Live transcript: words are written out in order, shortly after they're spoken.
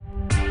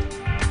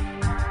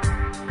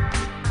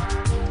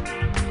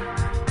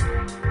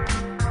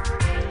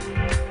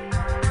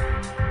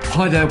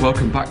Hi there,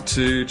 welcome back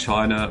to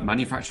China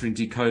Manufacturing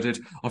Decoded.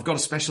 I've got a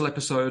special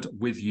episode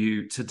with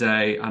you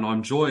today, and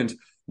I'm joined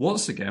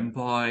once again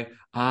by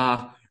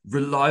our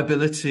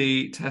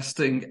reliability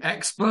testing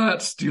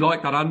expert. Do you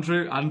like that,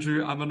 Andrew?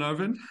 Andrew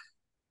Amanovin?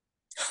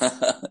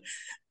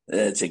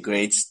 That's a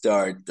great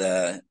start,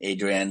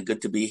 Adrian.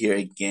 Good to be here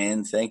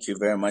again. Thank you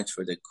very much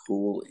for the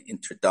cool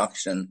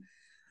introduction.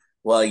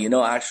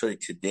 Well, actually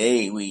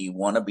today we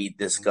want to be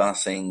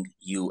discussing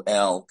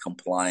UL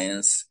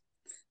compliance.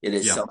 It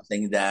is Yeah.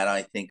 something that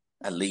I think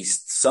at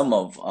least some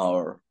of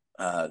our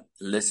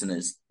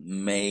listeners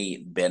may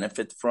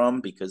benefit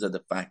from because of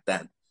the fact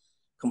that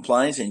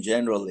compliance in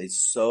general is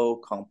so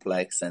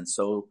complex and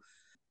so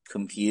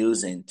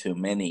confusing to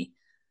many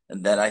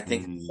that I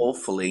think Mm.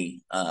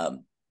 hopefully,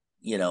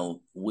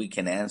 we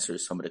can answer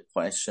some of the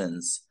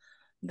questions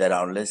that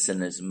our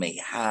listeners may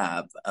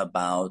have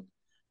about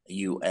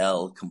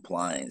UL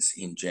compliance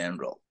in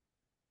general.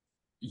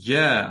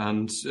 Yeah,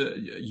 and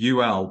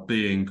UL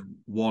being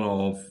one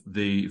of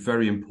the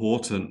very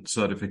important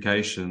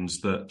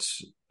certifications that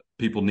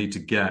people need to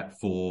get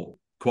for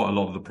quite a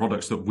lot of the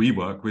products that we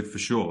work with, for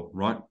sure,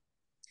 right?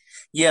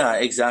 Yeah,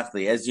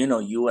 exactly. As you know,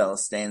 UL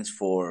stands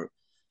for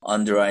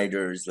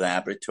Underwriters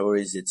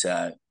Laboratories. It's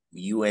a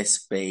US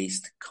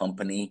based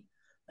company.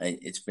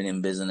 It's been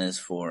in business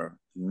for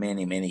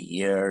many, many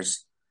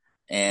years.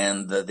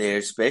 And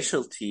their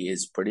specialty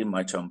is pretty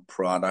much on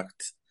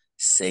product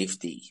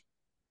safety.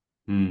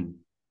 Mm.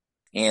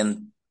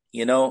 And,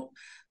 you know,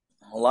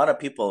 a lot of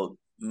people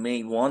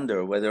may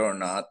wonder whether or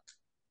not,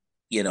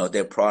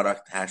 their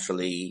product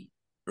actually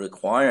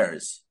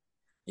requires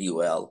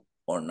UL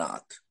or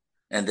not.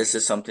 And this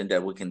is something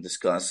that we can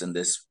discuss in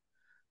this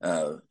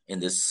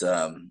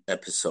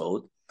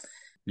episode.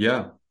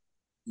 Yeah.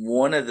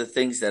 One of the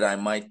things that I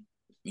might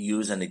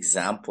use an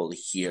example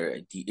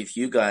here, if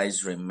you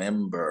guys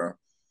remember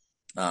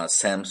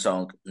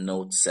Samsung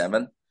Note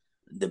 7,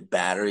 the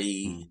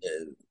battery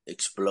Mm.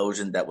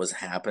 explosion that was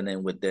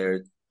happening with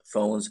their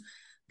phones,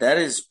 that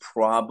is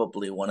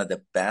probably one of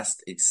the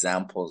best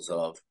examples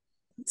of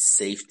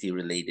safety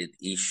related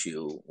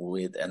issue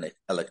with an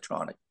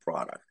electronic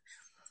product.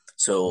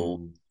 So,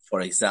 Mm.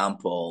 for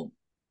example,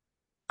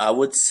 I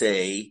would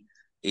say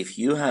if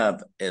you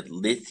have a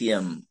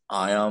lithium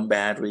ion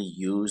battery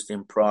used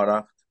in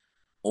product,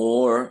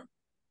 or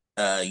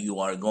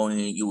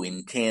you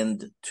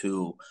intend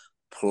to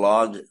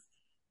plug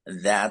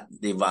that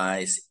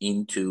device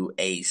into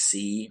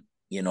AC,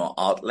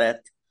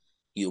 outlet,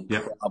 you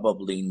Yeah.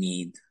 probably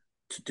need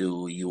to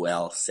do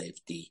UL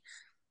safety.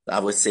 I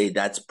would say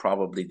that's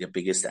probably the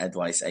biggest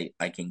advice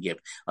I can give.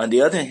 On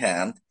the other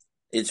hand,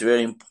 it's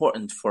very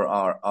important for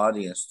our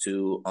audience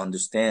to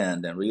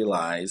understand and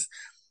realize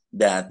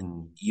that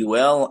Mm.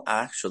 UL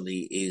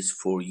actually is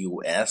for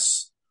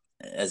US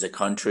as a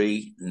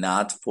country,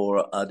 not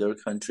for other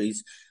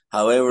countries.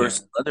 However, Yeah.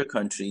 some other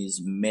countries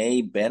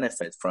may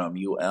benefit from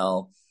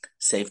UL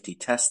safety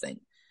testing.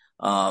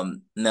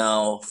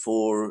 Now,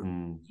 for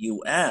Mm.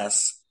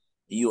 US,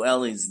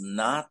 UL is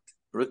not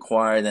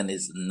required and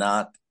is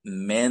not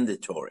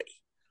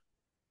mandatory.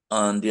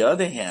 On the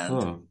other hand,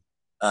 Oh.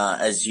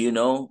 as you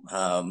know,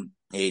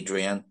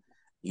 Adrian,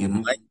 you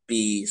Hmm. might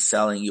be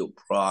selling your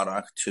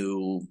product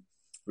to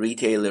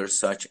retailers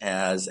such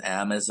as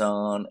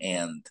Amazon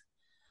and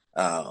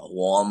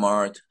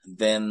Walmart.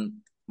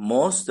 Then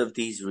most of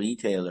these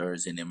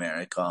retailers in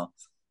America,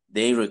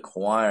 they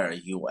require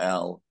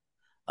UL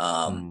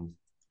um, Mm.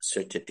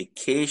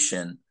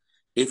 certification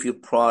if your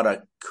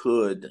product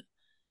could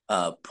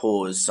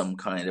pose some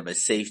kind of a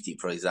safety.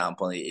 For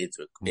example, it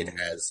Mm.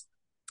 has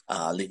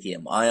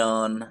lithium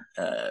ion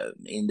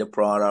in the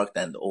product,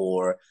 and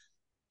or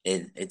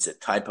it's a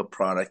type of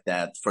product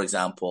that, for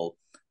example,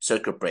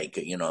 circuit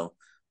breaker,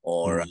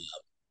 or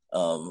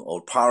Mm.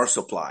 or power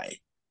supply,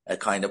 a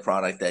kind of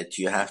product that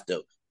you have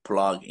to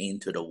plug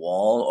into the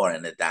wall or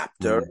an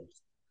adapter.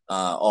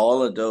 Mm.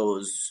 All of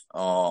those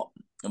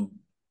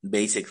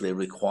basically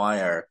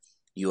require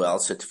UL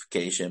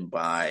certification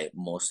by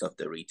most of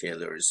the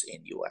retailers in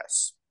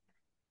US.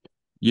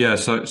 Yeah,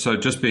 so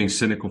just being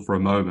cynical for a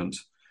moment,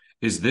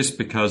 is this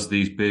because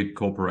these big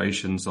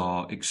corporations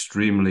are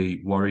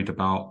extremely worried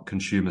about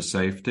consumer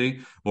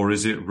safety, or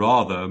is it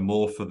rather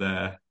more for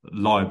their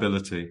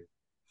liability?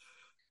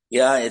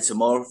 Yeah, it's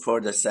more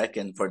for the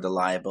second, for the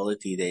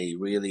liability. They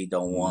really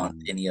don't want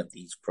Mm. any of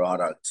these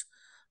products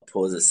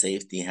pose a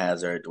safety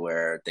hazard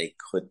where they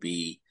could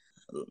be,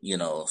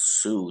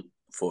 sued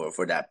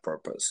for that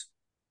purpose.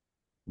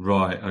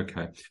 Right,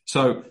 okay.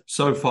 So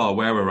far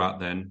where we're at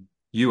then,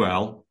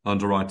 UL,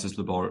 Underwriters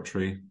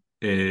Laboratory,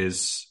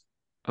 is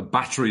a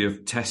battery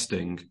of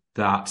testing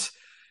that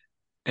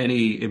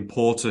any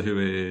importer who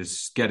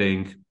is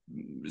getting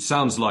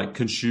sounds like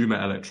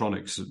consumer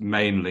electronics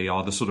mainly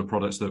are the sort of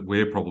products that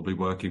we're probably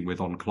working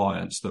with on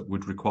clients that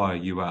would require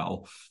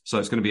UL. So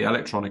it's going to be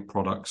electronic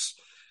products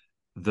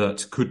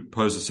that could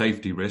pose a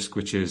safety risk,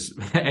 which is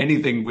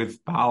anything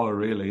with power,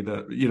 really,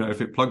 that, if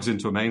it plugs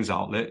into a mains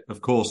outlet,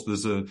 of course,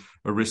 there's a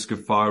risk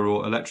of fire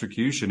or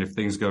electrocution if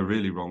things go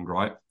really wrong,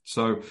 right?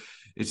 So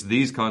It's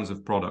these kinds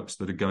of products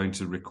that are going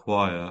to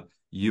require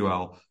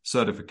UL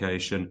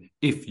certification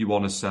if you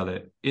want to sell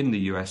it in the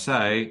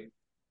USA,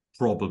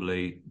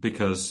 probably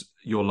because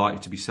you're likely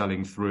to be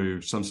selling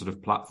through some sort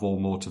of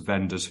platform or to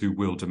vendors who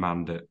will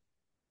demand it.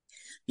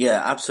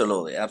 Yeah,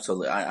 absolutely,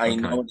 absolutely. I Okay.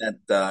 know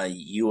that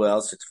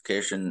UL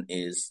certification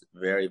is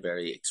very,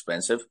 very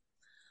expensive.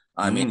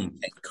 I mean, it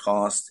Mm. can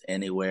cost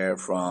anywhere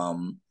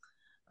from,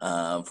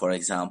 for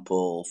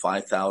example,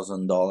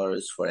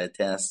 $5,000 for a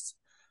test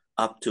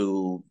up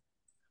to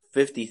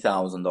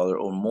 $50,000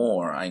 or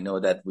more. I know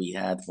that we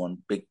had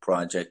one big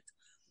project,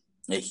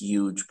 a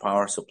huge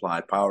power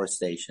supply, power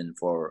station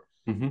for,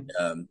 Hmm.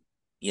 um,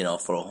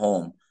 for a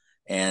home,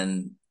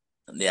 and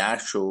the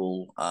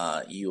actual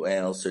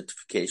UL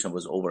certification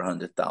was over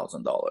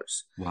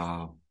 $100,000.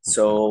 Wow. Okay.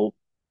 So,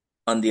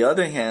 on the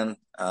other hand,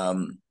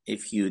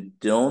 if you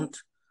don't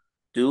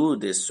do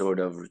this sort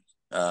of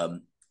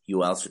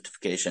UL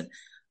certification,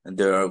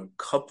 there are a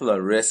couple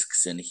of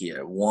risks in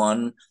here.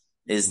 One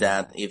is Mm.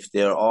 that if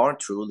there are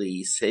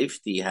truly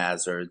safety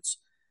hazards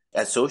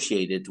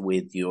associated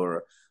with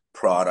your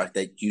product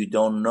that you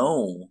don't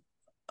know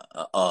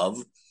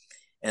of,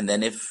 and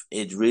then if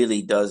it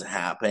really does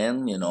happen,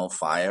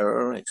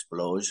 fire,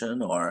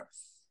 explosion, or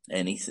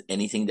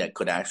anything that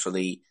could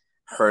actually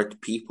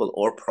hurt people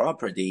or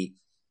property,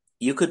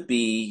 you could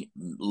be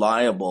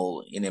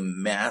liable in a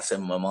massive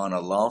amount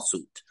of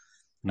lawsuit.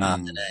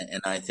 Mm.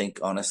 And I think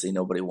honestly,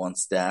 nobody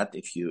wants that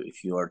if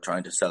you are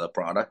trying to sell a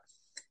product.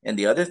 And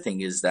the other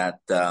thing is that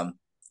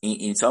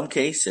in some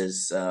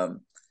cases,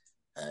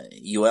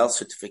 UL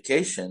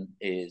certification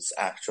is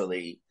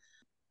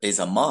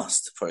a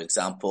must. For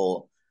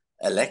example,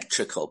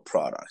 electrical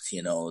products,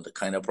 the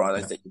kind of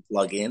products Yeah. that you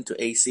plug into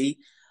AC.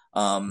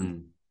 Um,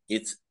 Mm.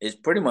 it's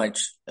pretty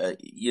much,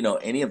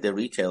 any of the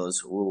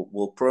retailers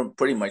will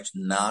pretty much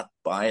not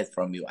buy it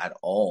from you at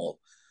all.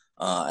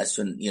 As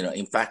soon,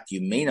 in fact,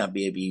 you may not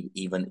be able to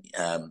even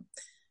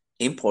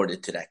import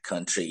it to that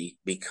country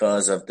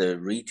because of the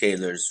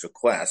retailer's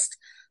request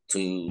to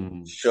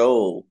Mm.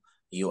 show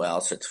UL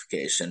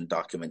certification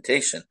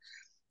documentation.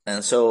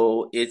 And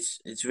so it's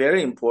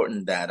very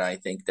important that I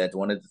think that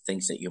one of the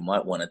things that you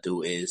might want to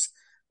do is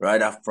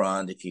right up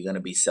front, if you're going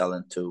to be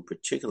selling to a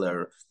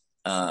particular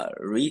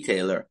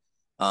retailer,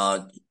 uh,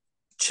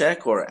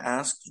 check or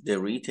ask the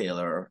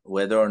retailer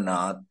whether or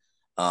not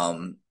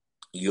um,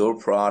 your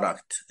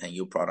product and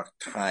your product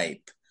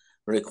type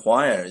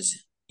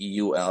requires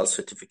UL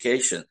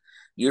certification.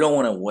 You don't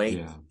want to wait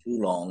Yeah. too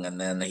long and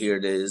then here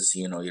it is,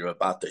 you're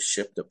about to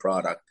ship the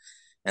product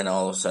and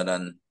all of a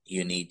sudden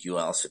you need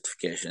UL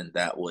certification.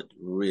 That would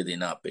really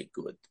not be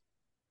good.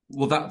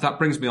 Well, that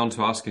brings me on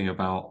to asking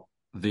about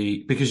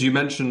because you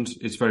mentioned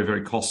it's very,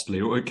 very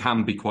costly, or it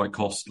can be quite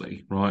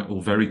costly, right?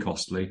 Or very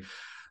costly.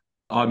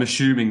 I'm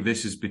assuming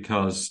this is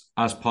because,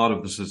 as part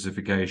of the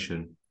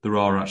certification, there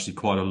are actually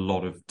quite a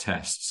lot of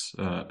tests.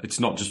 It's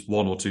not just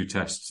one or two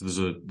tests.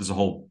 There's a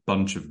whole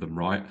bunch of them,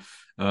 right?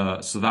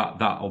 So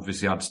that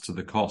obviously adds to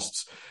the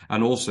costs,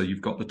 and also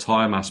you've got the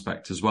time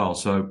aspect as well.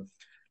 So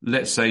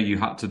let's say you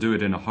had to do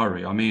it in a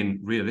hurry. I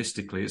mean,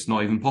 realistically, it's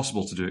not even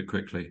possible to do it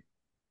quickly.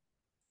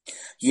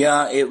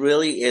 Yeah, it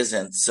really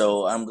isn't.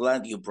 So I'm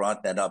glad you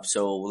brought that up.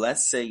 So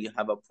let's say you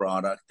have a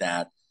product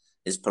that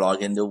is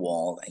plugged in the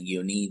wall and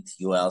you need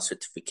UL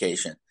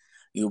certification.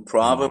 You're Mm.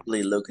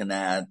 probably looking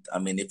at, I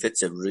mean, if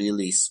it's a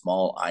really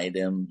small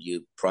item,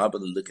 you're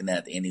probably looking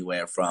at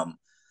anywhere from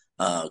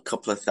a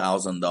couple of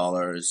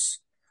 $1,000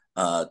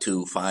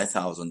 to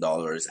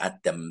 $5,000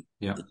 at the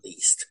Yeah.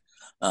 least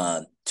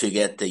to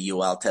get the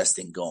UL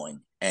testing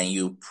going. And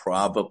you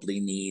probably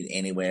need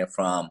anywhere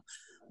from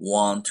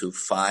 1 to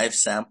 5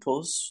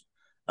 samples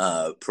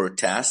per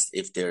test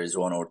if there is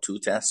 1 or 2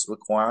 tests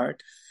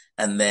required.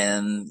 And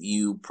then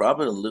you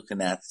probably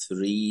looking at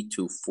 3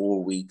 to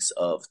 4 weeks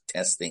of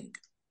testing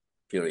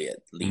period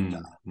lead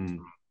time. Mm. Mm.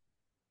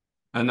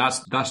 And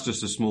that's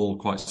just a small,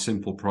 quite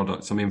simple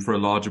product. I mean, for a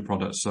larger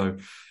product, so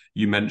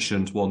you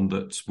mentioned one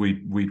that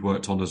we'd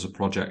worked on as a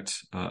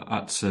project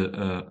at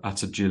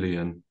a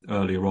Gillian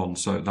earlier on.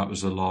 So that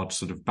was a large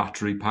sort of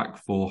battery pack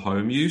for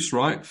home use,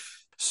 right?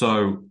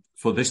 So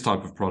for this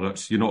type of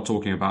product, you're not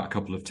talking about a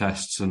couple of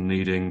tests and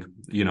needing,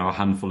 a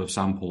handful of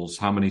samples.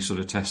 How many sort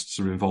of tests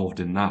are involved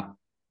in that?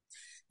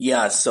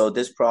 Yeah, so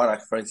this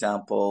product, for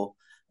example,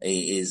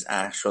 is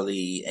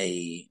actually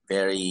a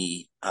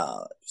very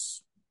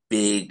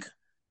big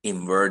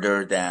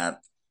inverter that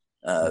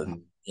uh, Hmm.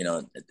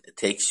 it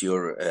takes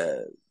your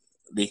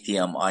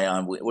lithium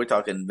ion. We're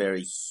talking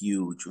very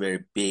huge,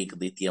 very big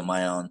lithium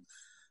ion.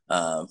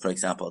 For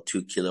example,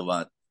 2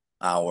 kilowatt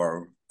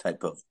hour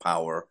type of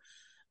power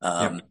Yeah.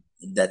 um,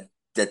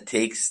 that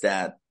takes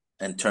that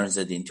and turns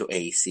it into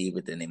AC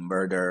with an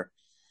inverter,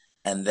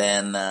 and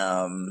then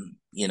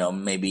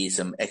maybe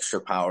some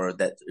extra power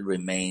that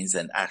remains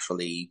and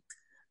actually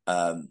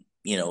um,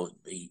 you know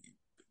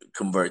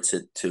converts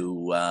it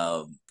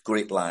to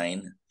grid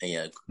line.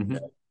 Yeah, Hmm.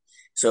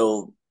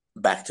 so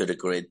back to the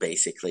grid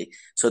basically.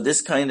 So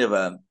this kind of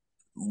a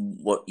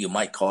what you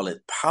might call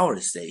it power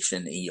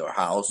station in your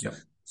house. Yeah.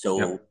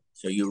 Yeah.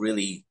 So you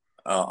really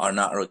are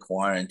not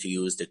requiring to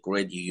use the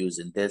grid you're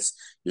using this.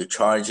 You're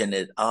charging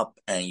it up,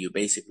 and you're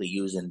basically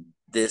using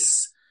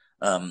this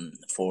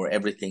for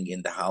everything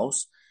in the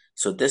house.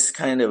 So this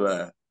kind of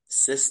a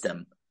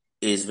system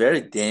is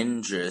very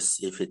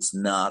dangerous if it's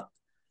not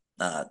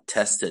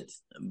tested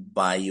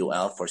by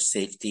UL for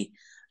safety.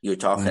 You're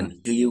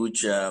talking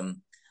huge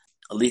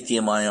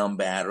lithium ion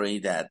battery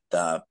that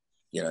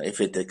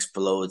if it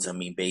explodes, I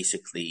mean,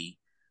 basically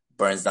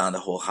burns down the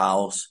whole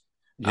house.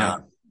 Yeah.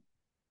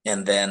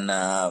 And then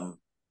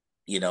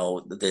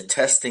the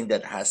testing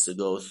that has to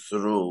go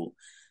through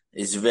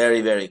is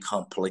very, very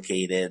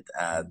complicated,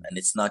 and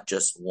it's not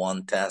just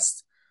one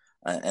test.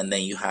 And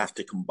then you have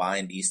to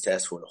combine these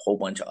tests with a whole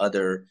bunch of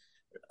other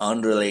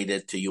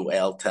unrelated to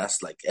UL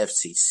tests like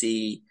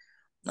FCC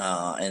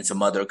and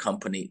some other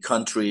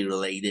country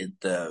related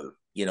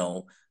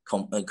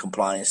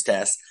compliance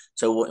tests.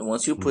 So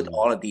once you put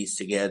all of these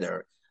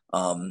together,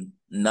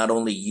 not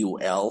only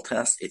UL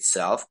test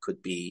itself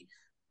could be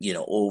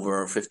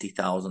over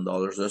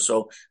 $50,000 or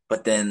so,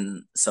 but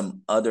then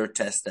some other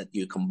tests that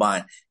you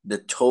combine, the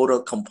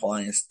total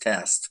compliance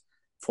test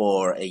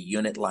for a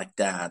unit like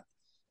that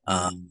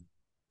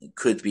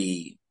could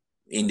be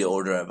in the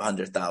order of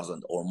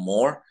 100,000 or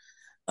more.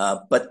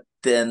 But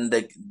then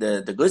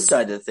the good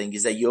side of the thing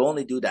is that you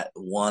only do that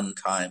one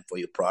time for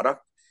your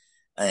product.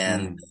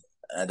 And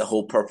the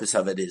whole purpose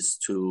of it is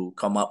to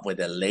come up with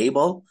a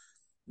label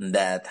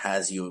that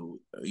has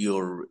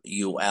your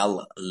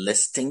UL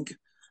listing.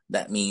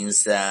 That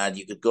means that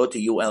you could go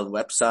to UL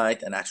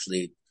website and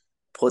actually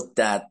put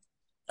that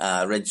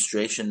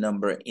registration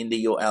number in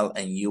the UL,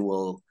 and you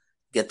will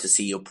get to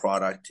see your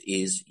product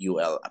is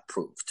UL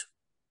approved.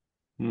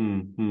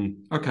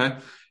 Okay.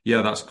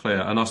 Yeah, that's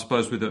clear. And I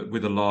suppose with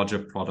a larger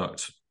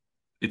product,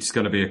 it's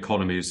going to be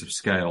economies of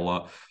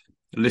scale.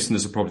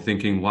 Listeners are probably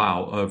thinking,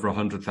 wow, over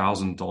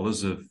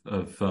 $100,000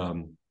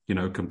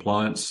 of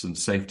compliance and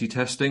safety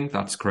testing.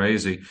 That's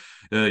crazy.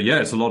 Yeah,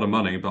 it's a lot of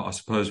money, but I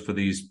suppose for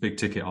these big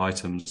ticket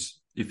items,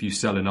 if you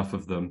sell enough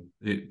of them,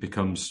 it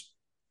becomes,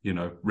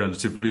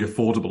 relatively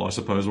affordable, I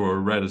suppose, or a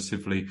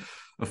relatively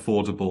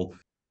affordable.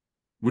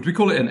 Would we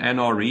call it an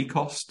NRE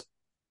cost?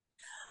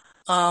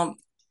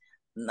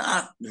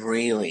 Not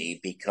really,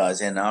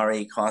 because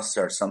NRE costs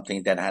are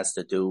something that has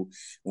to do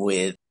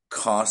with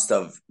cost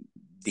of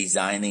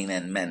designing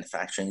and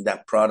manufacturing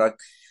that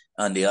product.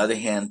 On the other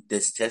hand,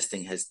 this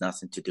testing has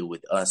nothing to do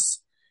with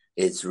us.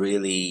 It's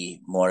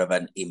really more of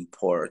an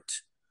import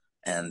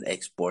and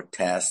export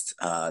test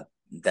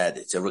that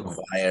it's a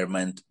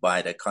requirement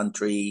by the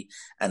country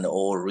and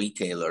all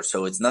retailers.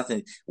 So it's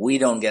nothing. We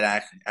don't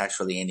get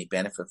actually any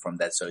benefit from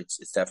that. So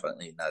it's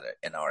definitely not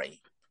an NRE.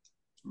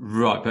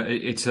 Right, but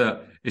it's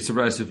a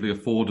relatively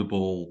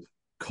affordable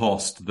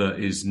cost that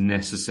is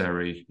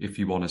necessary if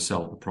you want to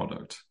sell the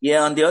product.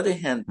 Yeah, on the other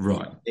hand,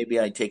 right. Maybe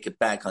I take it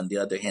back. On the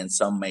other hand,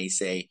 some may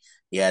say,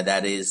 yeah,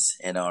 that is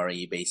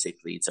NRE.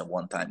 Basically, it's a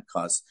one-time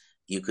cost.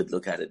 You could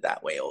look at it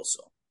that way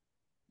also.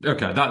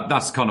 Okay,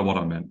 that's kind of what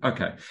I meant.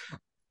 Okay.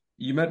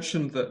 You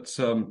mentioned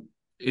that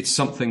it's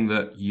something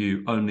that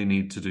you only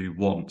need to do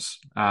once,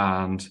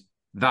 and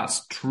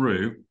that's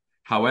true.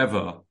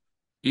 However,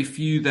 if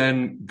you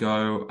then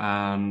go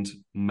and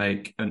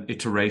make an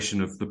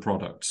iteration of the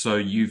product, so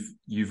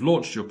you've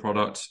launched your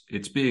product,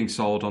 it's being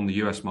sold on the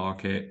US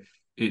market,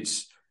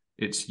 it's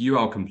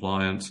UL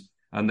compliant,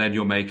 and then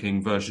you're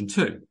making version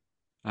 2.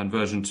 And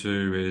version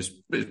 2 is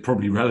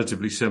probably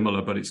relatively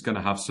similar, but it's going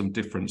to have some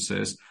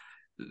differences.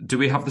 Do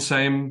we have the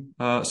same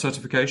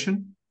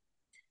certification?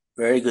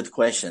 Very good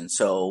question.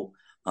 So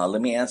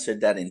let me answer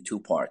that in two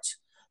parts.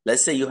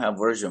 Let's say you have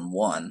version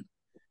 1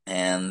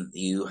 and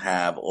you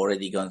have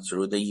already gone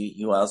through the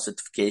UL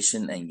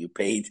certification and you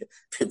paid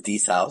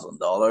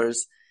 $50,000.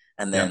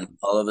 And then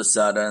all of a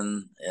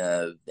sudden,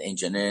 the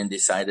engineering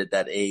decided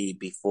that, hey,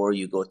 before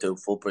you go to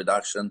full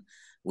production,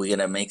 we're going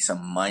to make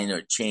some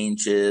minor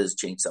changes,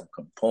 change some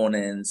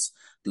components,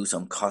 do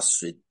some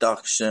cost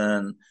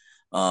reduction,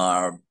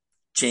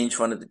 change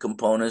one of the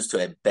components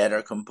to a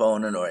better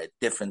component or a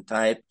different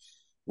type.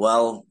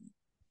 Well,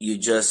 you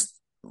just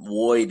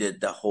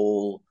voided the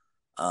whole,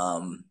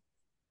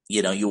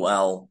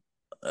 UL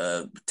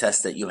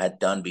test that you had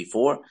done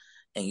before,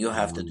 and you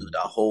have to do the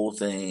whole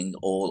thing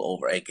all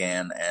over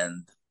again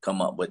and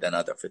come up with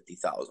another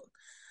 50,000.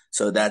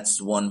 So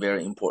that's one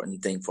very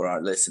important thing for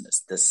our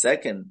listeners. The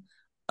second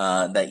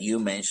that you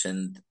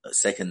mentioned, a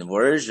second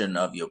version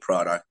of your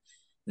product,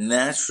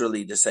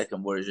 naturally the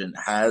second version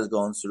has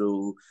gone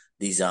through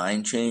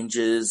design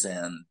changes,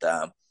 and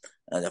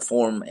the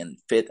form and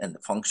fit and the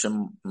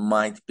function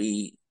might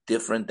be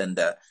different than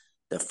the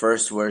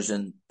first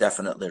version.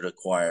 Definitely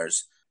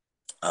requires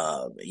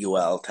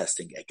UL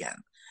testing again.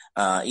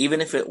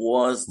 Even if it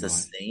was the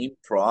same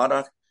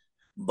product,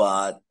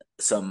 but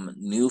some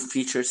new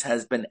features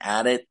has been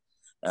added.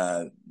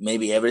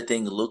 Maybe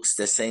everything looks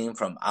the same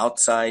from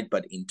outside,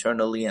 but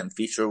internally and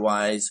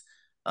feature-wise,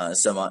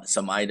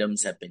 some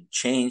items have been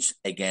changed.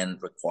 Again,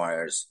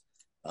 requires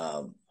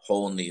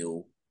whole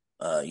new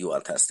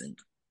UL testing.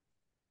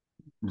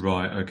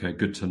 Right. Okay.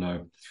 Good to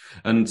know.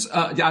 And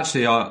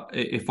actually,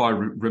 if I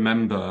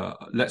remember,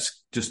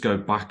 let's just go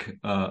back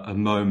a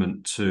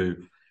moment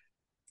to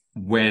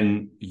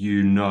when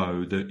you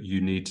know that you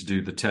need to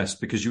do the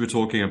test, because you were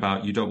talking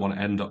about you don't want to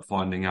end up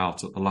finding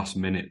out at the last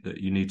minute that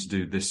you need to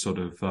do this sort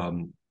of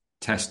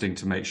testing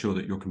to make sure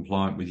that you're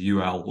compliant with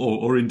UL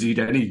or indeed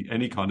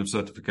any kind of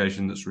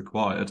certification that's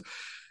required.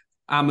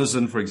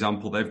 Amazon, for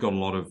example, they've got a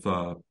lot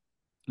of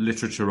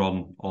literature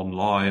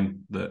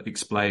online that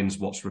explains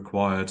what's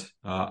required,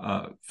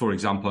 for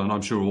example, and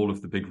I'm sure all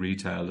of the big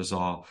retailers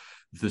are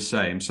the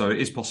same. So it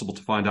is possible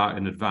to find out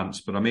in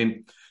advance. But I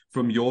mean,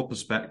 from your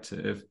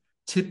perspective,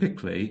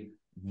 typically,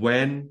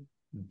 when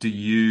do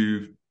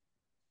you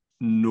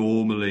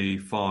normally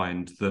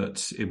find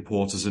that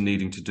importers are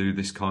needing to do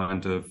this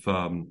kind of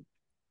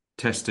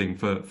testing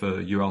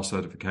for UL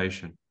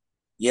certification?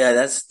 Yeah,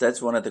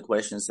 that's one of the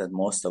questions that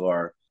most of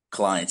our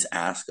clients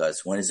ask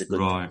us. When is a good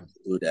time Right. to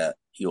do the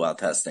UL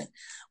testing?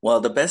 Well,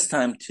 the best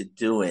time to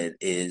do it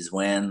is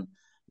when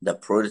the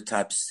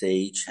prototype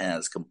stage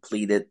has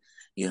completed.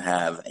 You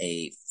have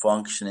a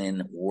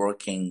functioning,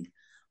 working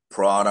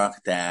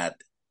product that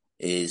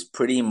is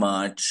pretty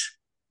much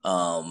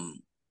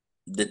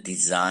the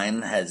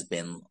design has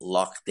been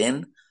locked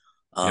in,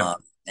 uh, Yep.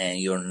 and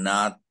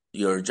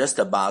you're just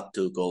about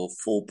to go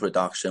full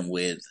production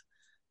with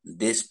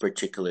this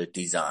particular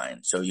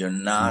design. So you're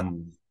not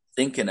Mm.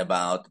 thinking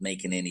about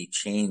making any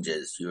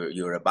changes.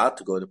 You're about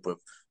to go to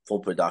full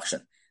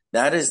production.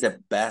 That is the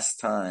best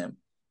time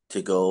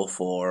to go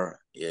for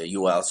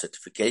UL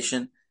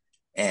certification.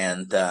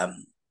 And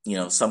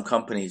some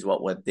companies,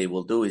 what they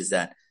will do is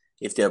that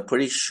if they're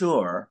pretty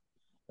sure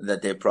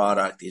that their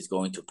product is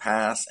going to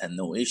pass and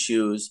no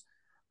issues,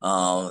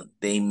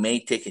 they may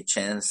take a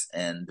chance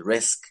and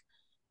risk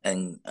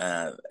and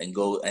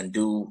go and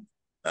do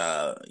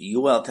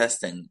UL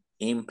testing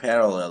in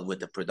parallel with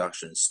the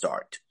production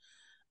start.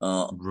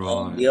 On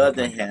Right. the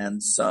other Okay.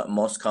 hand,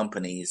 most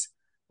companies,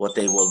 what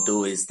they will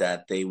do is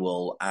that they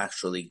will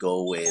actually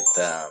go with,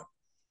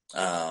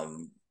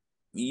 um,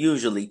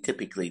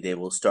 typically, they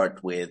will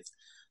start with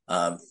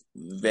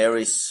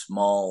very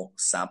small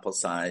sample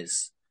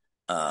size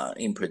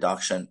in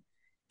production,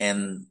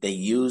 and they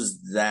use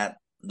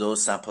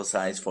those sample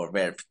size for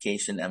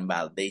verification and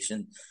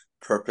validation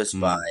purpose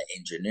by Mm.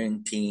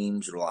 engineering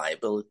teams,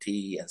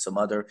 reliability, and some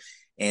other.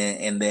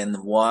 And then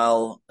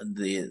while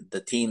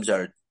the teams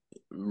are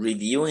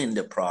reviewing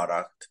the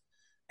product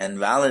and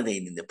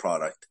validating the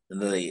product,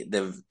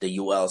 the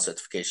UL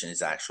certification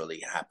is actually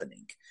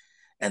happening.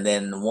 And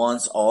then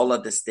once all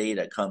of this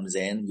data comes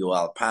in,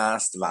 UL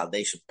passed,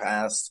 validation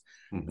passed,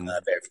 Hmm.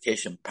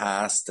 verification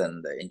passed,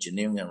 and the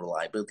engineering and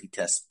reliability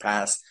test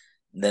passed,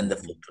 then the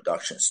full Hmm.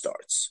 production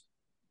starts.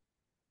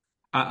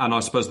 And I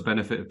suppose the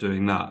benefit of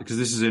doing that, because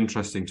this is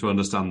interesting to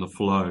understand the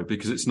flow,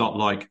 because it's not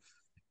like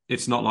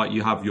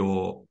you have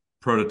your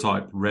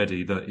prototype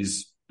ready that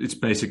is it's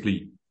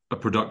basically a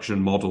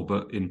production model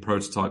but in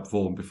prototype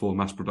form before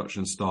mass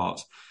production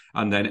starts,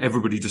 and then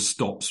everybody just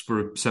stops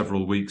for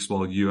several weeks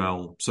while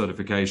UL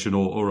certification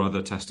or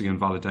other testing and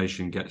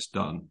validation gets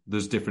done.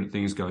 There's different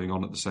things going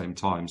on at the same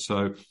time.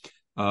 So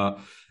uh,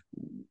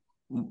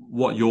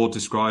 what you're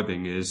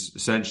describing is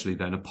essentially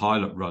then a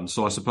pilot run.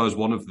 So I suppose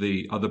one of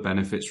the other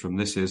benefits from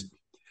this is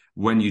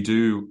when you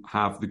do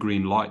have the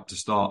green light to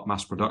start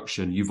mass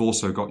production, you've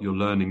also got your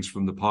learnings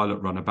from the pilot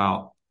run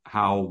about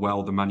how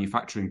well the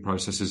manufacturing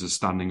processes are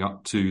standing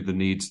up to the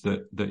needs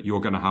that you're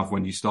going to have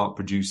when you start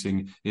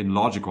producing in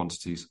larger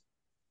quantities.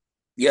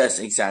 Yes,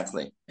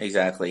 exactly,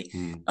 exactly.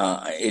 Mm.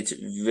 It's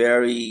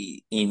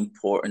very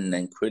important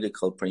and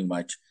critical, pretty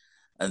much,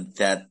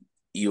 that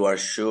you are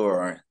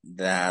sure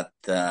that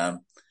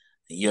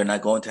you're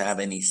not going to have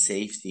any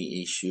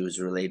safety issues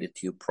related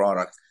to your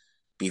product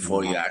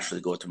before you Mm.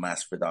 actually go to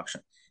mass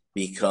production.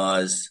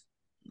 Because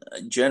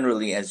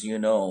generally, as you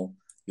know,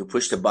 you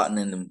push the button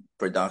in the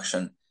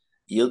production,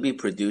 you'll be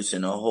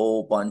producing a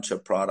whole bunch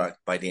of product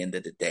by the end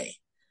of the day.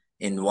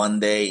 In one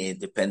day,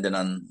 depending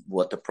on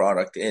what the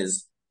product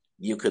is,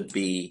 you could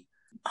be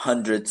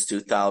hundreds to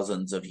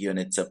thousands of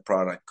units of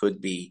product could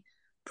be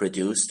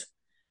produced.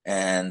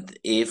 And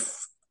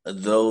if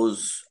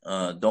those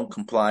don't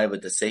comply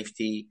with the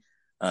safety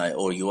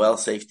or UL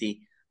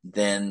safety,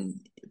 then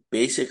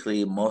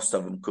basically most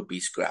of them could be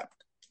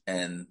scrapped.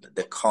 And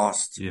the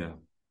cost Yeah.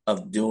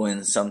 of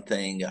doing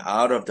something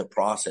out of the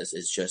process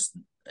is just,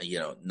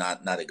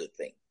 not a good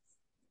thing.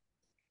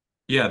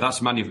 Yeah,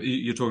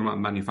 you're talking about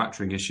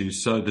manufacturing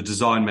issues. So the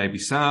design may be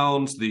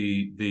sound,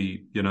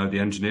 the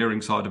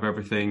engineering side of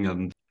everything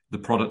and the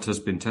product has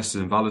been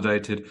tested and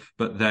validated,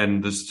 but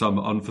then there's some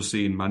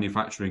unforeseen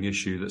manufacturing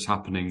issue that's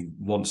happening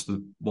once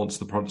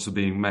the products are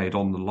being made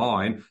on the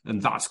line,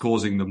 and that's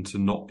causing them to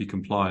not be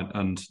compliant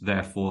and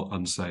therefore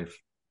unsafe.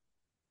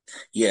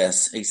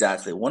 Yes,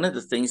 exactly. One of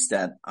the things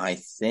that I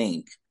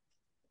think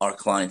our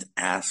clients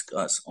ask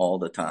us all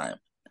the time,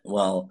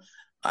 well,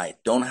 I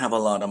don't have a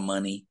lot of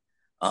money.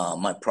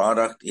 My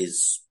product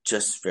is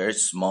just very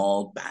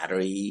small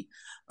battery.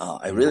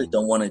 I really Mm.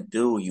 don't want to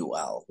do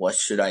UL. What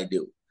should I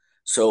do?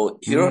 So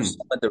here are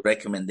some Mm. of the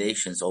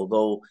recommendations,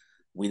 although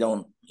we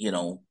don't,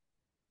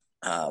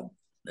 uh,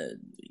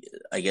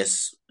 I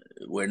guess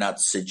we're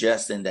not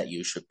suggesting that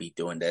you should be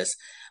doing this,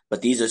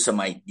 but these are some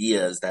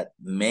ideas that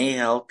may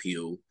help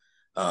you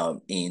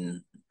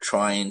in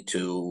trying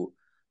to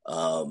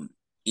um,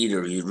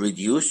 either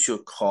reduce your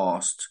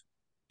cost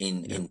in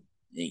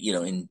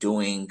Yeah. in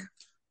doing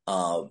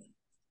uh,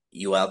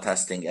 UL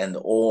testing, and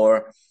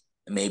or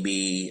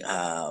maybe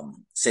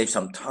save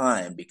some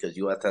time, because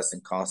UL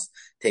testing costs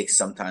takes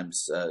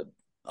sometimes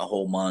a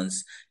whole month.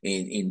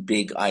 In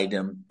big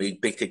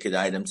ticket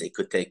items, it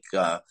could take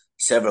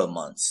several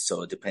months. So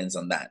it depends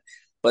on that.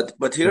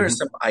 But here are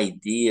some Hmm.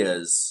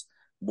 ideas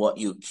what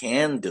you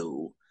can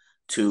do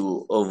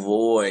to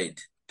avoid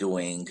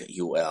doing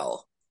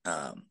UL.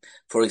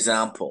 For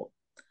example,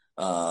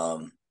 um,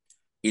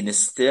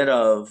 instead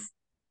of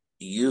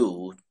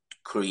you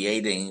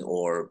creating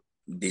or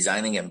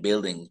designing and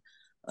building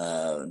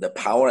the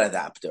power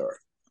adapter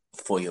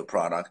for your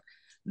product,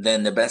 then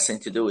the best thing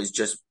to do is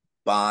just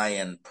buy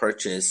and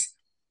purchase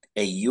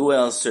a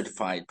UL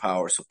certified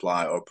power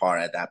supply or power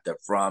adapter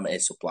from a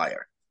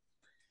supplier.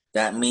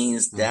 That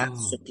means that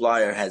Oh.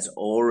 supplier has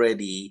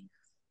already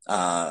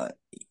uh,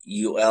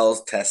 UL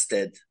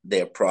tested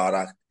their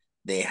product.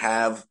 They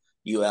have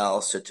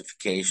UL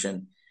certification,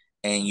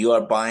 and you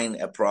are buying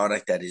a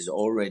product that is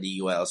already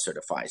UL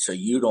certified. So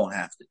you don't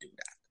have to do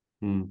that.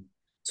 Mm.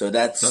 So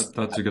that's,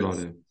 That's a good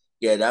idea.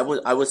 yeah,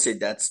 I would say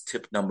that's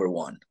tip number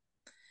one.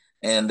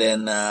 And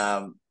then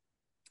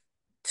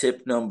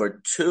tip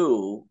number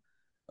two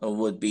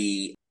would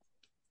be,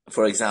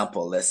 for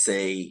example, let's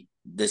say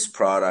this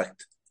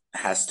product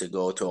has to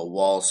go to a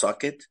wall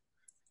socket.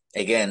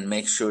 Again,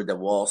 make sure the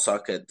wall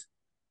socket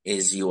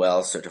is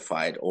UL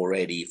certified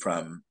already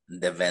from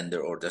the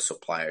vendor or the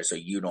supplier, so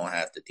you don't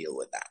have to deal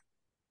with that.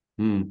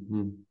 Mm.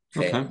 Mm.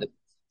 Okay. Okay. The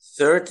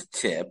third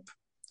tip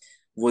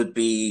would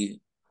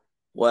be,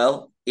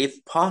 well,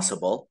 if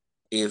possible,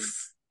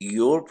 if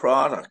your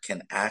product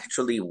can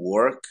actually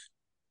work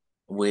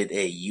with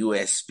a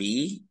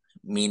USB,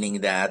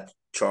 meaning that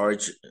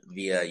charge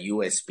via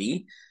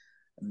USB,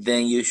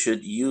 then you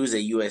should use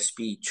a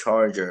USB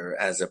charger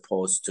as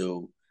opposed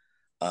to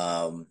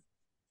um,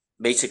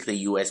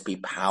 basically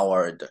USB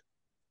powered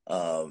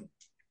um,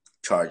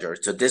 charger.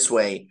 So this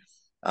way,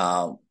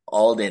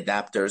 all the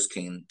adapters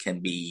can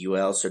be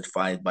UL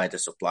certified by the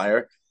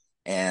supplier,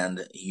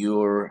 and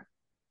your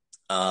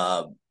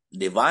uh,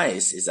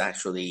 device is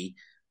actually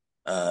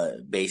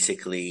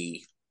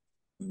basically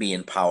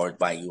being powered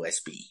by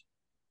USB.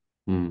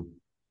 Mm.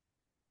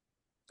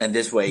 And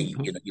this way,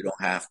 Okay. you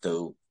don't have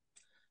to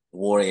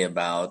worry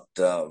about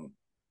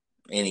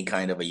any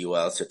kind of a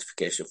UL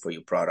certification for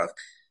your product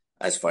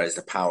as far as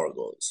the power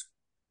goes.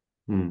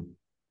 Mm.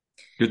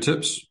 Good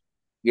tips.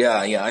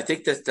 Yeah, yeah, I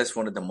think that's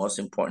one of the most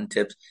important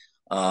tips.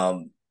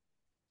 Um,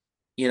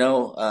 you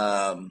know,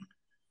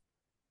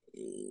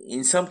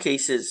 in some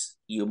cases,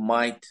 you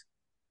might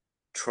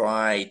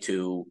try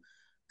to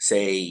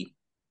say,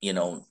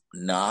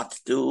 not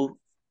do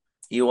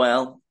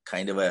UL,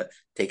 kind of a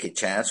take a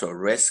chance or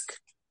risk,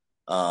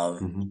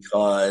 Hmm.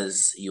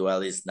 because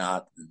UL is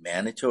not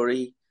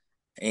mandatory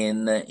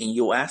in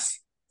US,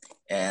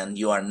 and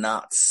you are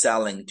not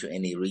selling to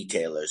any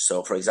retailers.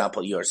 So, for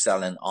example, you are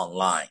selling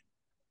online,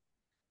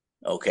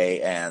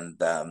 okay, and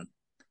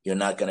you're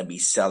not going to be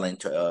selling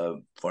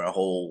to for a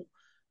whole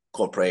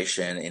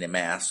corporation in a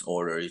mass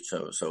order.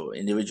 So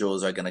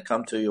individuals are going to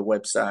come to your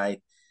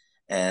website,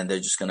 and they're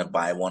just going to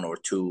buy one or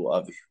two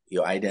of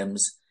your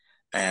items.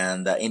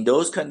 And in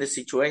those kind of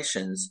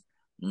situations,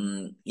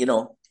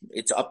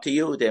 it's up to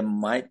you. There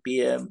might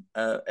be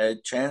a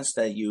chance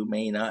that you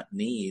may not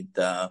need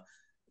the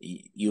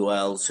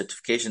UL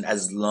certification,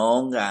 as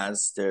long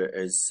as there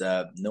is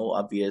no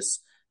obvious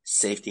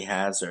safety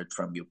hazard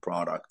from your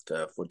product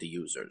for the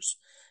users.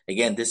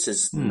 Again, this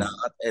is Mm.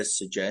 not a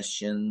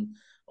suggestion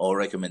or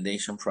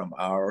recommendation from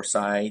our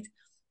side.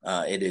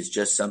 It is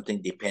just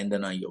something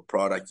dependent on your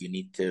product. You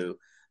need to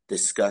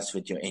discuss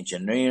with your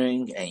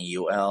engineering and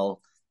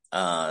UL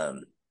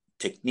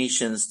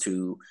technicians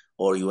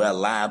or UL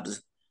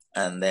labs,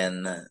 and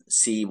then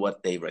see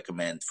what they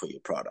recommend for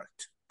your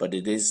product. But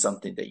it is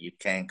something that you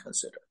can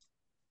consider.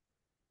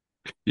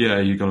 Yeah,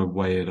 you got to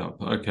weigh it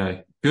up.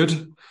 Okay,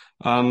 good.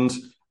 And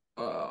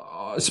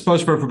I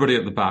suppose for everybody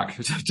at the back,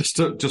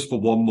 just for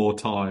one more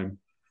time,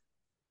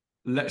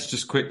 let's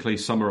just quickly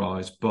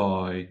summarize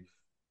by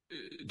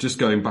just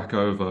going back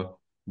over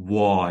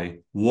why.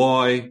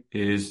 Why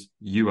is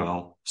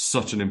UL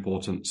such an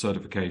important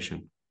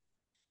certification?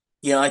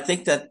 Yeah, I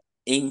think that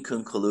in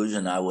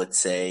conclusion, I would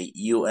say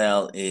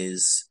UL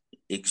is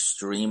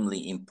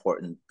extremely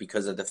important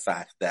because of the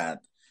fact that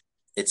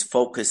its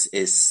focus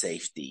is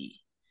safety.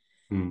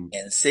 Mm.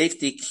 And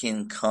safety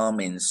can come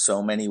in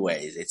so many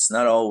ways. It's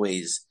not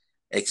always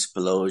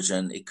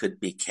explosion. It could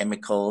be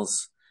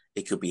chemicals.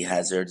 It could be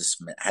hazardous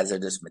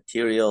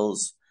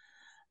materials.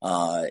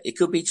 It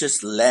could be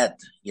just lead,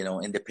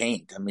 in the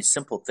paint. I mean,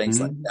 simple things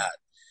like Mm. that.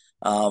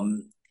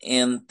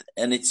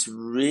 And it's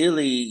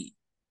really,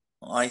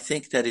 I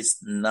think that it's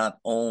not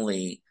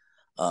only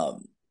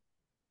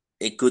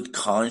a good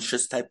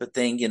conscious type of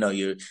thing.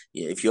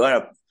 If you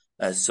are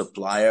a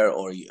supplier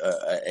or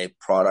a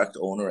product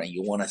owner and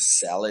you want to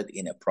sell it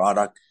in a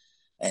product,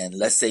 and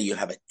let's say you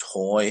have a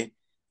toy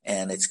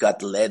and it's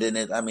got lead in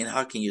it. I mean,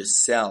 how can you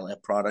sell a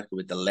product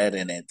with the lead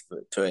in it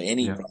to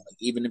any product,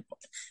 even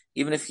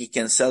if you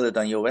can sell it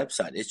on your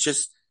website?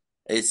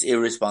 It's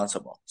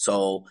irresponsible.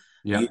 So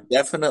you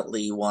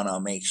definitely want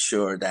to make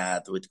sure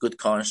that with good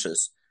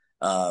conscience,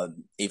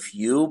 if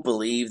you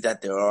believe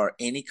that there are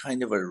any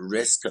kind of a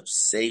risk of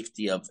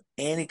safety of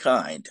any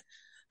kind,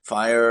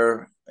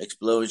 fire,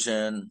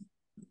 explosion,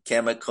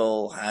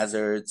 chemical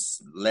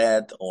hazards,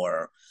 lead,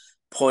 or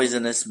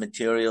poisonous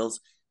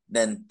materials,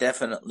 then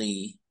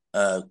definitely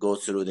go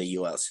through the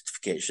UL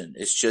certification.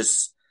 It's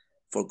just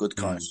for good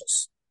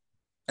conscience.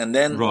 And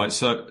then right.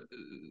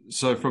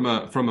 So from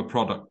a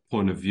product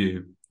point of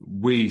view,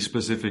 we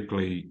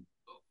specifically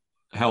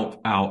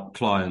help out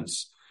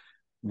clients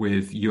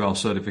with UL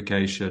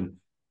certification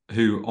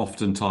who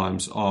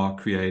oftentimes are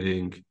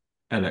creating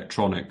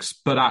electronics,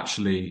 but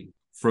actually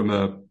from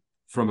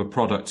a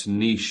product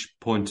niche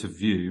point of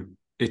view,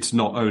 it's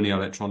not only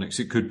electronics,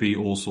 it could be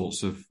all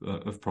sorts of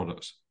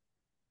products.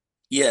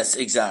 Yes,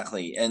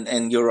 exactly.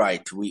 And you're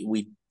right.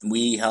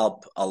 We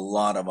help a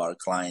lot of our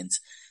clients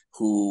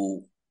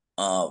who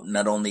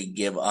not only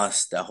give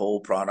us the whole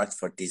product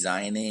for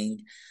designing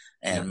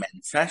and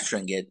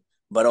manufacturing it,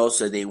 but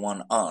also they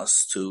want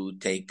us to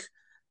take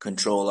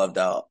control of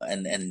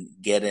and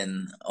get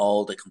in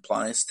all the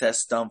compliance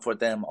tests done for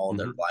them, all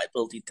the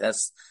reliability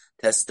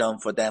tests done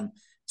for them.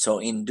 So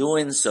in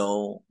doing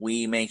so,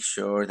 we make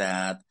sure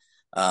that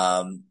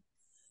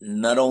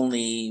not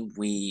only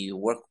we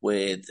work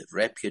with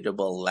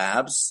reputable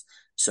labs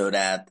so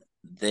that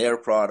their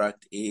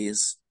product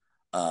is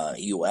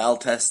UL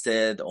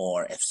tested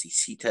or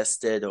FCC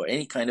tested or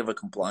any kind of a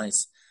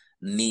compliance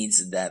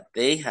needs that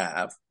they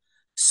have,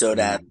 so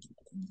that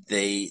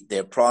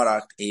their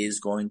product is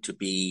going to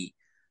be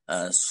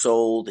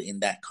sold in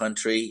that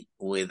country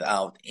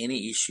without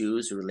any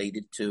issues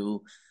related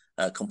to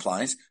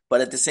compliance.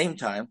 But at the same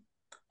time,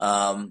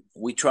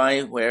 we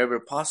try wherever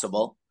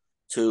possible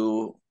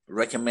to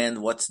recommend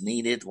what's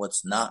needed,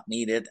 what's not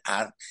needed,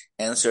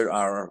 answer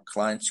our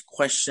clients'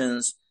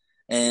 questions.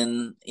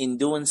 And in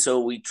doing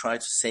so, we try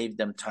to save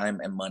them time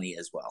and money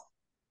as well.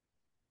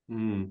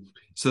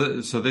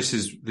 So this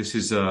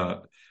is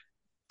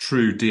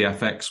true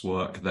DFX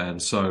work then.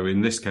 So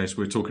in this case,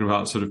 we're talking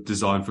about sort of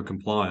design for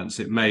compliance.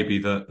 It may be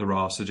that there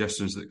are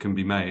suggestions that can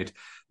be made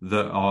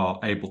that are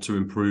able to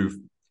improve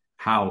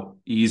how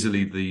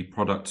easily the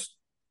product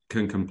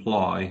can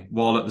comply,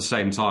 while at the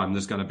same time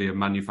there's going to be a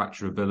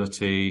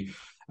manufacturability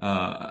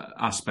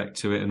aspect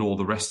to it and all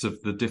the rest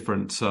of the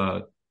different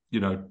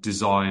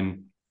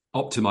design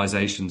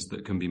optimizations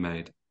that can be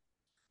made.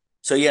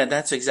 So yeah,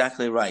 that's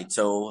exactly right.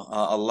 So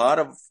a lot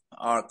of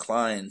our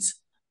clients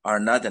are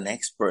not an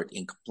expert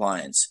in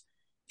compliance,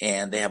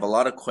 and they have a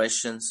lot of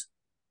questions,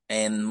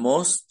 and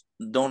most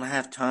don't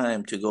have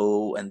time to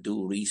go and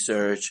do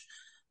research,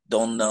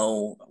 don't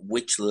know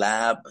which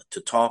lab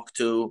to talk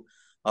to.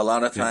 A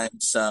lot of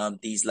times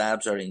these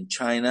labs are in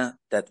China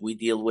that we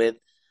deal with,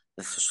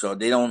 so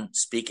they don't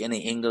speak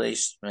any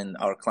English, and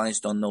our clients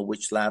don't know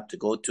which lab to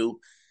go to.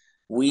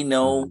 We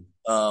know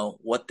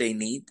what they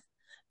need.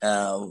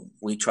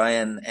 We try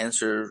and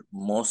answer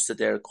most of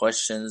their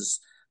questions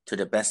to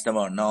the best of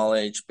our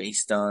knowledge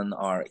based on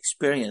our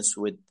experience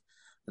with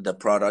the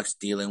products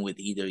dealing with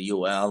either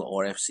UL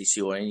or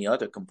FCC or any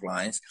other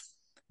compliance.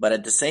 But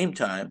at the same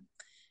time,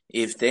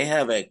 if they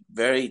have a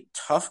very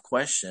tough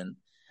question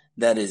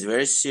that is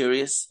very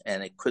serious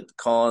and it could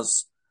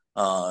cause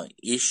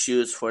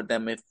issues for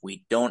them if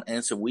we don't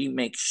answer, we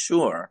make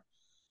sure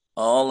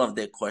all of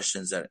their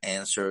questions are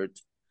answered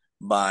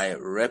by a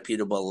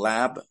reputable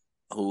lab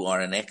who are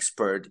an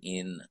expert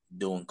in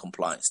doing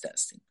compliance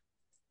testing.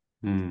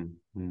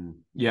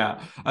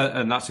 Yeah,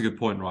 and that's a good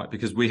point, right?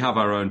 Because we have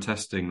our own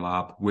testing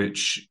lab,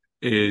 which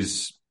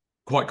is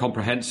quite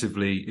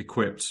comprehensively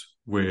equipped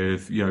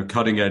with,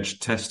 cutting edge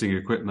testing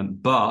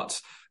equipment.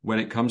 But when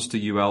it comes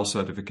to UL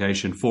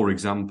certification, for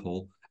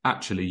example,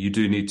 actually you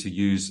do need to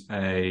use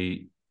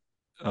a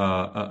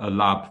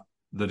lab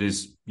that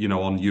is,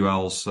 on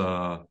UL's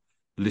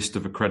list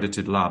of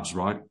accredited labs,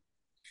 right?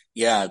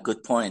 Yeah,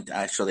 good point,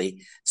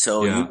 actually.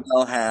 So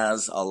UL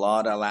has a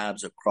lot of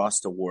labs across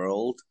the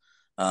world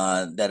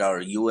that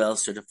are UL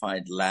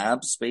certified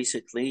labs,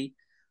 basically.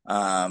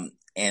 And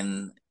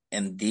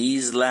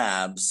these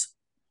labs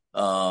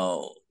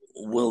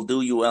will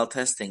do UL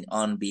testing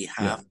on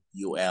behalf of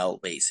UL,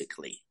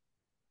 basically.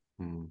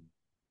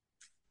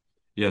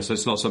 Yeah, so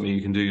it's not something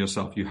you can do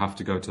yourself. You have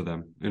to go to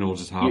them in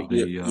order to have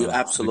you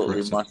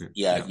absolutely must.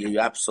 Yeah, you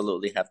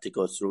absolutely have to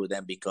go through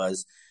them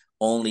because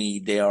only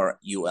they are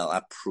UL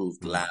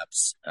approved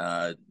labs.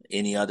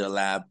 Any other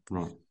lab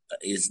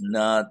is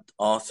not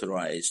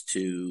authorized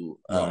to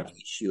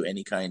issue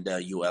any kind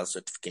of UL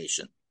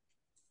certification.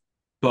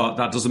 But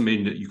that doesn't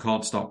mean that you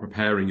can't start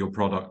preparing your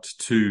product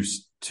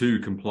to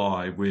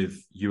comply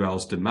with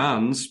UL's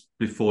demands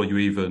before you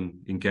even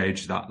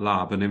engage that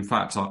lab. And in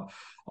fact,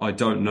 I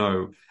don't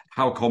know.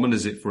 How common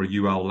is it for a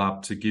UL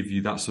lab to give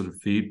you that sort of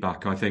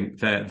feedback? I think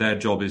their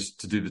job is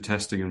to do the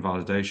testing and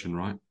validation,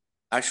 right?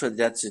 Actually,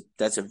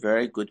 that's a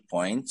very good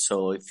point.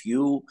 So if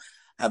you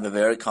have a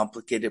very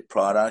complicated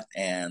product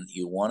and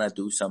you want to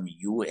do some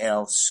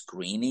UL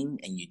screening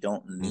and you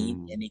don't need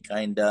any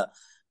kind of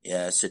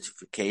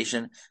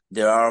certification,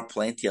 there are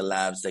plenty of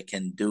labs that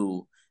can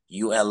do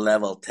UL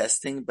level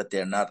testing, but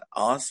they're not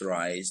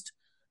authorized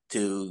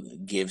to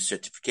give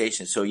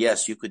certification. So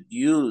yes, you could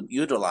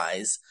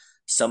utilize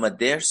some of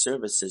their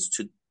services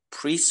to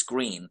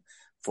pre-screen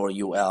for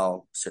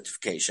UL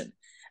certification.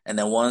 And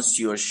then once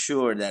you're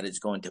sure that it's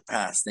going to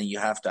pass, then you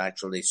have to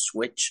actually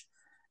switch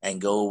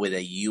and go with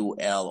a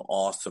UL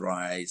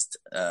authorized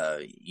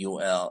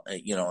UL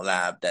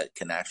lab that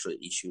can actually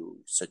issue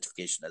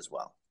certification as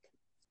well.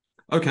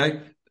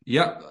 Okay.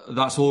 Yeah,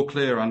 that's all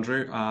clear,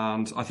 Andrew.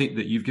 And I think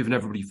that you've given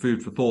everybody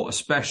food for thought,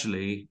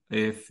 especially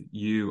if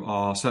you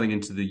are selling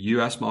into the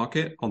US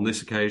market on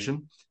this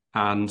occasion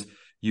and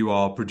you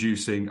are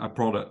producing a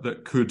product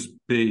that could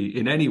be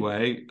in any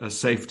way a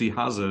safety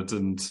hazard.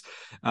 And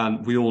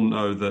we all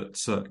know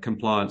that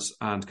compliance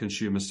and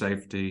consumer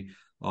safety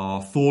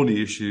are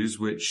thorny issues,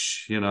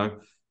 which,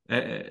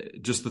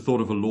 just the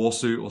thought of a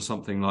lawsuit or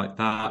something like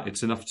that,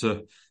 it's enough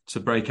to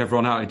break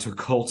everyone out into a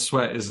cold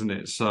sweat, isn't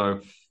it?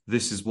 So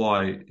this is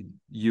why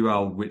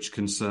UL, which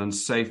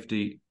concerns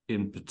safety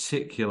in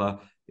particular,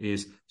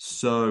 is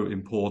so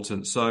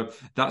important. So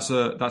that's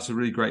a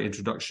really great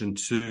introduction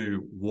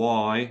to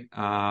why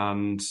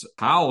and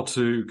how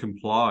to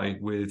comply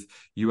with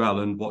UL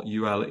and what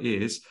UL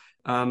is.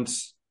 And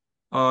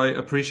I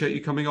appreciate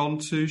you coming on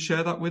to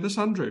share that with us,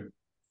 Andrew.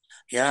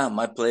 Yeah,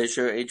 my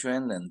pleasure,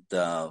 Adrian, and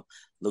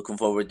looking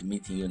forward to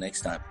meeting you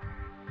next time.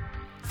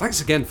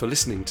 Thanks again for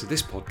listening to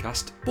this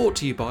podcast brought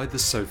to you by the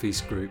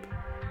Sofeast Group.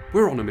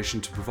 We're on a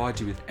mission to provide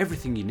you with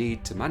everything you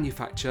need to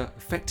manufacture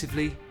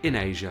effectively in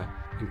Asia,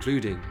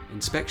 including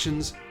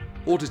inspections,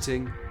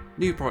 auditing,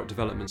 new product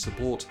development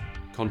support,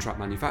 contract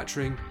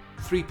manufacturing,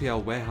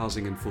 3PL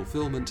warehousing and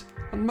fulfillment,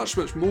 and much,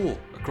 much more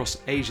across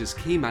Asia's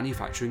key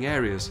manufacturing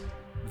areas.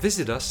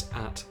 Visit us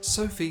at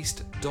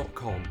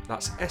sofeast.com,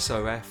 that's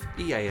SOFEAST.com,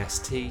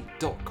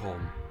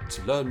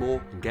 to learn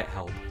more and get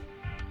help.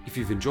 If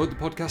you've enjoyed the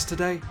podcast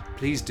today,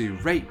 please do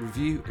rate,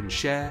 review and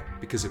share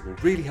because it will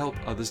really help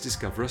others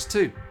discover us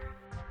too.